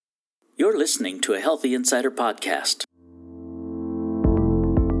You're listening to a Healthy Insider podcast.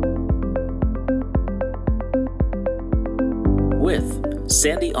 With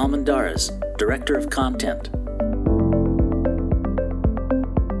Sandy Almendarez, Director of Content.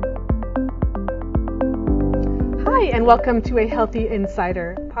 Hi, and welcome to a Healthy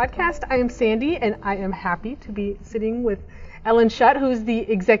Insider podcast. I am Sandy, and I am happy to be sitting with Ellen Schutt, who's the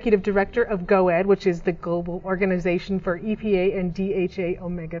Executive Director of GOED, which is the global organization for EPA and DHA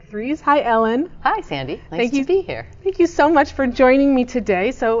omega-3s. Hi, Ellen. Hi, Sandy. Nice to be here. Thank you so much for joining me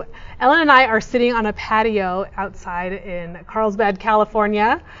today. So, Ellen and I are sitting on a patio outside in Carlsbad,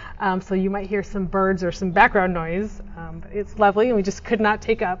 California. So you might hear some birds or some background noise. But it's lovely, and we just could not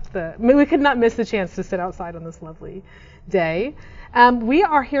we could not miss the chance to sit outside on this lovely day. We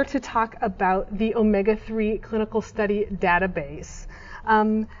are here to talk about the omega-3 clinical study database.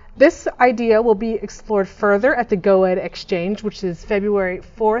 This idea will be explored further at the GOED Exchange, which is February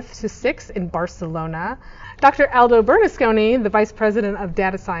 4th to 6th in Barcelona. Dr. Aldo Bernasconi, the Vice President of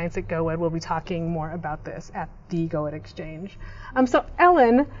Data Science at GOED, will be talking more about this at the GOED Exchange. So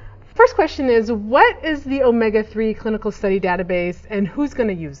Ellen, first question is, what is the omega-3 clinical study database and who's going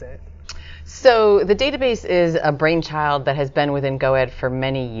to use it? So the database is a brainchild that has been within GOED for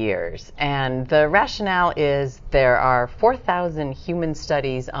many years. And the rationale is there are 4,000 human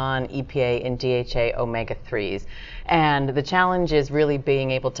studies on EPA and DHA omega-3s. And the challenge is really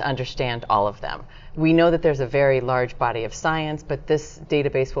being able to understand all of them. We know that there's a very large body of science, but this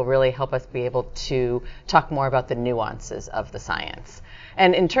database will really help us be able to talk more about the nuances of the science.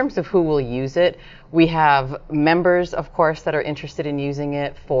 And in terms of who will use it, we have members, of course, that are interested in using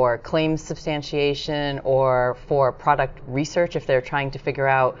it for claims substantiation or for product research. If they're trying to figure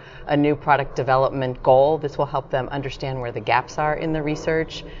out a new product development goal, this will help them understand where the gaps are in the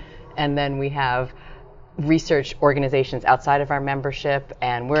research. And then we have research organizations outside of our membership,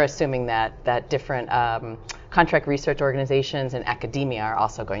 and we're assuming that different contract research organizations and academia are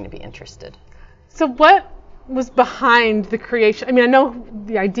also going to be interested. So what was behind the creation? I mean, I know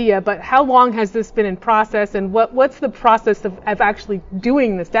the idea, but how long has this been in process, and what's the process of actually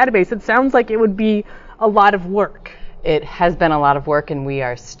doing this database? It sounds like it would be a lot of work. It has been a lot of work, and we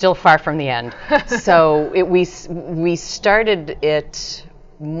are still far from the end. So we started it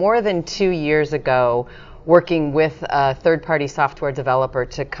more than 2 years ago, working with a third-party software developer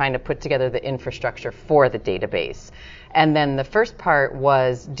to kind of put together the infrastructure for the database. And then the first part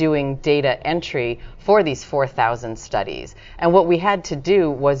was doing data entry for these 4,000 studies. And what we had to do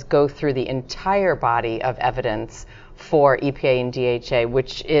was go through the entire body of evidence for EPA and DHA,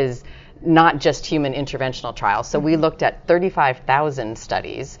 which is not just human interventional trials. So we looked at 35,000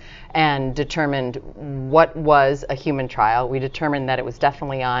 studies and determined what was a human trial. We determined that it was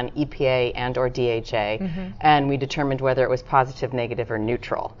definitely on EPA and or DHA, and we determined whether it was positive, negative, or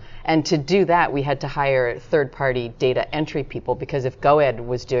neutral. And to do that, we had to hire third-party data entry people, because if GOED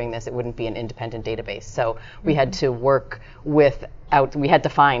was doing this, it wouldn't be an independent database. So we had to we had to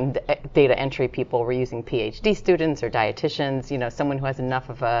find data entry people. We're using PhD students or dietitians, someone who has enough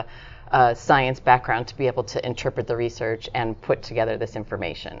of a science background to be able to interpret the research and put together this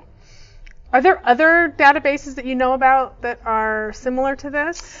information. Are there other databases that you know about that are similar to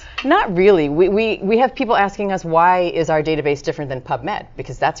this? Not really. We have people asking us, why is our database different than PubMed?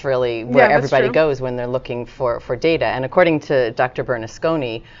 Because that's really where everybody goes when they're looking for data. And according to Dr.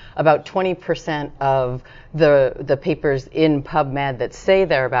 Bernasconi, about 20% of the papers in PubMed that say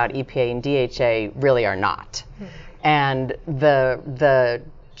they're about EPA and DHA really are not. And the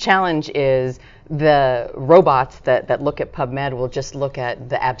challenge is the robots that look at PubMed will just look at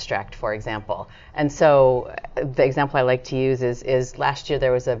the abstract, for example. And so the example I like to use is last year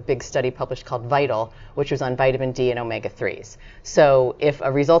there was a big study published called VITAL, which was on vitamin D and omega-3s. So if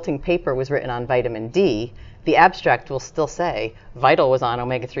a resulting paper was written on vitamin D, the abstract will still say VITAL was on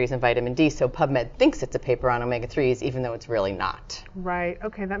omega-3s and vitamin D, so PubMed thinks it's a paper on omega-3s, even though it's really not. Right,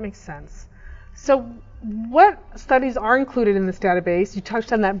 okay, that makes sense. So what studies are included in this database? You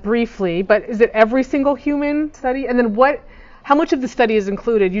touched on that briefly, but is it every single human study? And then how much of the study is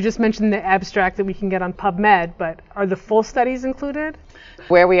included? You just mentioned the abstract that we can get on PubMed, but are the full studies included?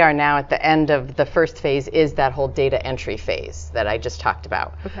 Where we are now at the end of the first phase is that whole data entry phase that I just talked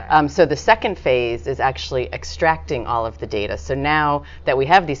about. Okay. So the second phase is actually extracting all of the data. So now that we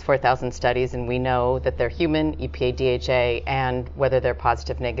have these 4,000 studies and we know that they're human, EPA, DHA, and whether they're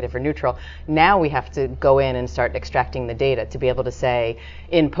positive, negative, or neutral, now we have to go in and start extracting the data to be able to say,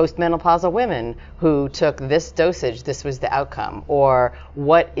 in postmenopausal women who took this dosage, this was the outcome. Or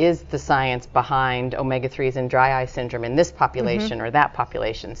what is the science behind omega-3s and dry eye syndrome in this population or that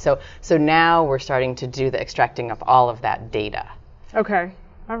population? So now we're starting to do the extracting of all of that data. Okay,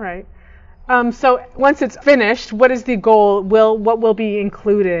 all right. So once it's finished, what is the goal? What will be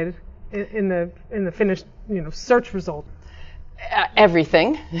included in the finished search result?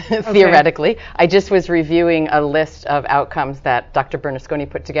 Everything, theoretically. I just was reviewing a list of outcomes that Dr. Bernasconi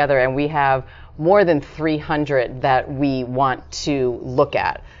put together, and we have more than 300 that we want to look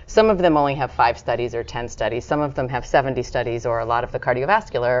at. Some of them only have 5 studies or 10 studies. Some of them have 70 studies, or a lot of the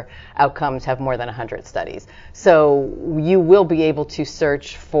cardiovascular outcomes have more than 100 studies. So you will be able to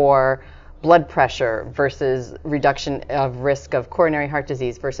search for blood pressure versus reduction of risk of coronary heart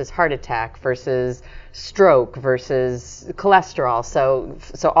disease versus heart attack versus stroke versus cholesterol.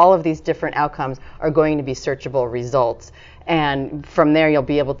 So all of these different outcomes are going to be searchable results. And from there, you'll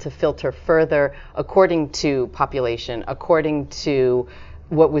be able to filter further according to population, according to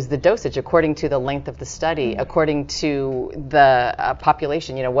what was the dosage, according to the length of the study, according to the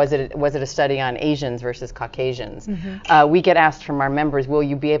population. Was it a study on Asians versus Caucasians? We get asked from our members, will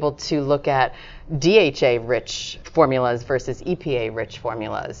you be able to look at DHA-rich formulas versus EPA-rich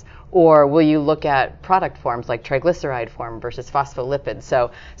formulas? Or will you look at product forms like triglyceride form versus phospholipids?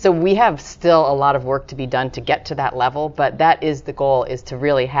 So we have still a lot of work to be done to get to that level, but that is the goal, is to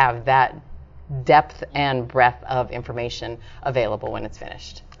really have that depth and breadth of information available when it's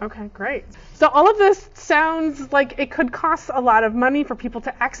finished. Okay, great. So all of this sounds like it could cost a lot of money for people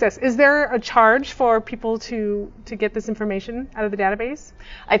to access. Is there a charge for people to get this information out of the database?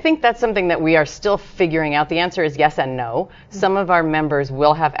 I think that's something that we are still figuring out. The answer is yes and no. Some of our members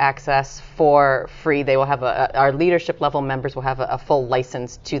will have access for free. They will have our leadership level members will have a full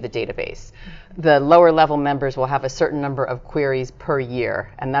license to the database. The lower level members will have a certain number of queries per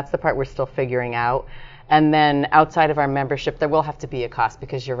year, and that's the part we're still figuring out. And then outside of our membership, there will have to be a cost,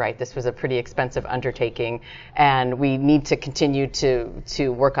 because you're right, this was a pretty expensive undertaking, and we need to continue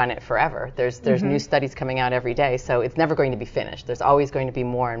to work on it forever. There's new studies coming out every day, so it's never going to be finished. There's always going to be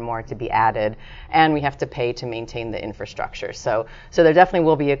more and more to be added, and we have to pay to maintain the infrastructure. So there definitely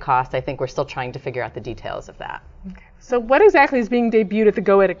will be a cost. I think we're still trying to figure out the details of that. Okay. So what exactly is being debuted at the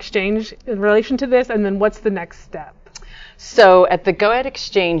GoEd Exchange in relation to this, and then what's the next step? So at the GoEd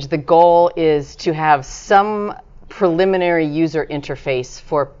Exchange, the goal is to have some preliminary user interface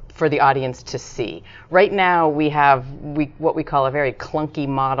for the audience to see. Right now, we have what we call a very clunky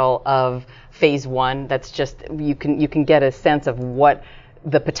model of phase 1. That's just, you can get a sense of what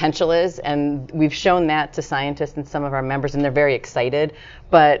the potential is, and we've shown that to scientists and some of our members, and they're very excited.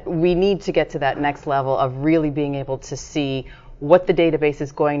 But we need to get to that next level of really being able to see what the database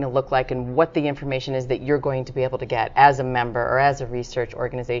is going to look like and what the information is that you're going to be able to get as a member or as a research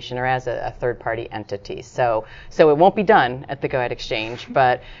organization or as a third-party entity. So it won't be done at the GoEd Exchange,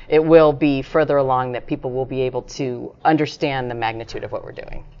 but it will be further along that people will be able to understand the magnitude of what we're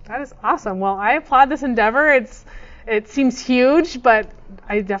doing. That is awesome. Well, I applaud this endeavor. It seems huge, but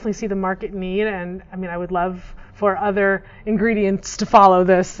I definitely see the market need, and I would love for other ingredients to follow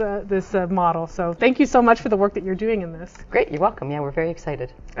this model. So thank you so much for the work that you're doing in this. Great, you're welcome. Yeah, we're very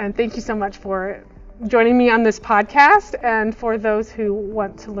excited. And thank you so much for joining me on this podcast. And for those who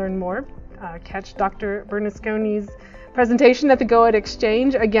want to learn more, catch Dr. Bernasconi's presentation at the GoEd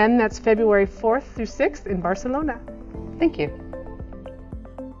Exchange. Again, that's February 4th through 6th in Barcelona. Thank you.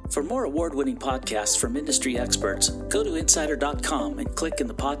 For more award-winning podcasts from industry experts, go to insider.com and click in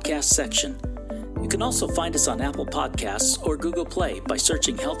the podcast section. You can also find us on Apple Podcasts or Google Play by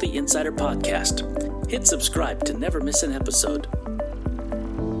searching Healthy Insider Podcast. Hit subscribe to never miss an episode.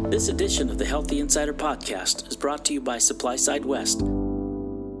 This edition of the Healthy Insider Podcast is brought to you by SupplySide West,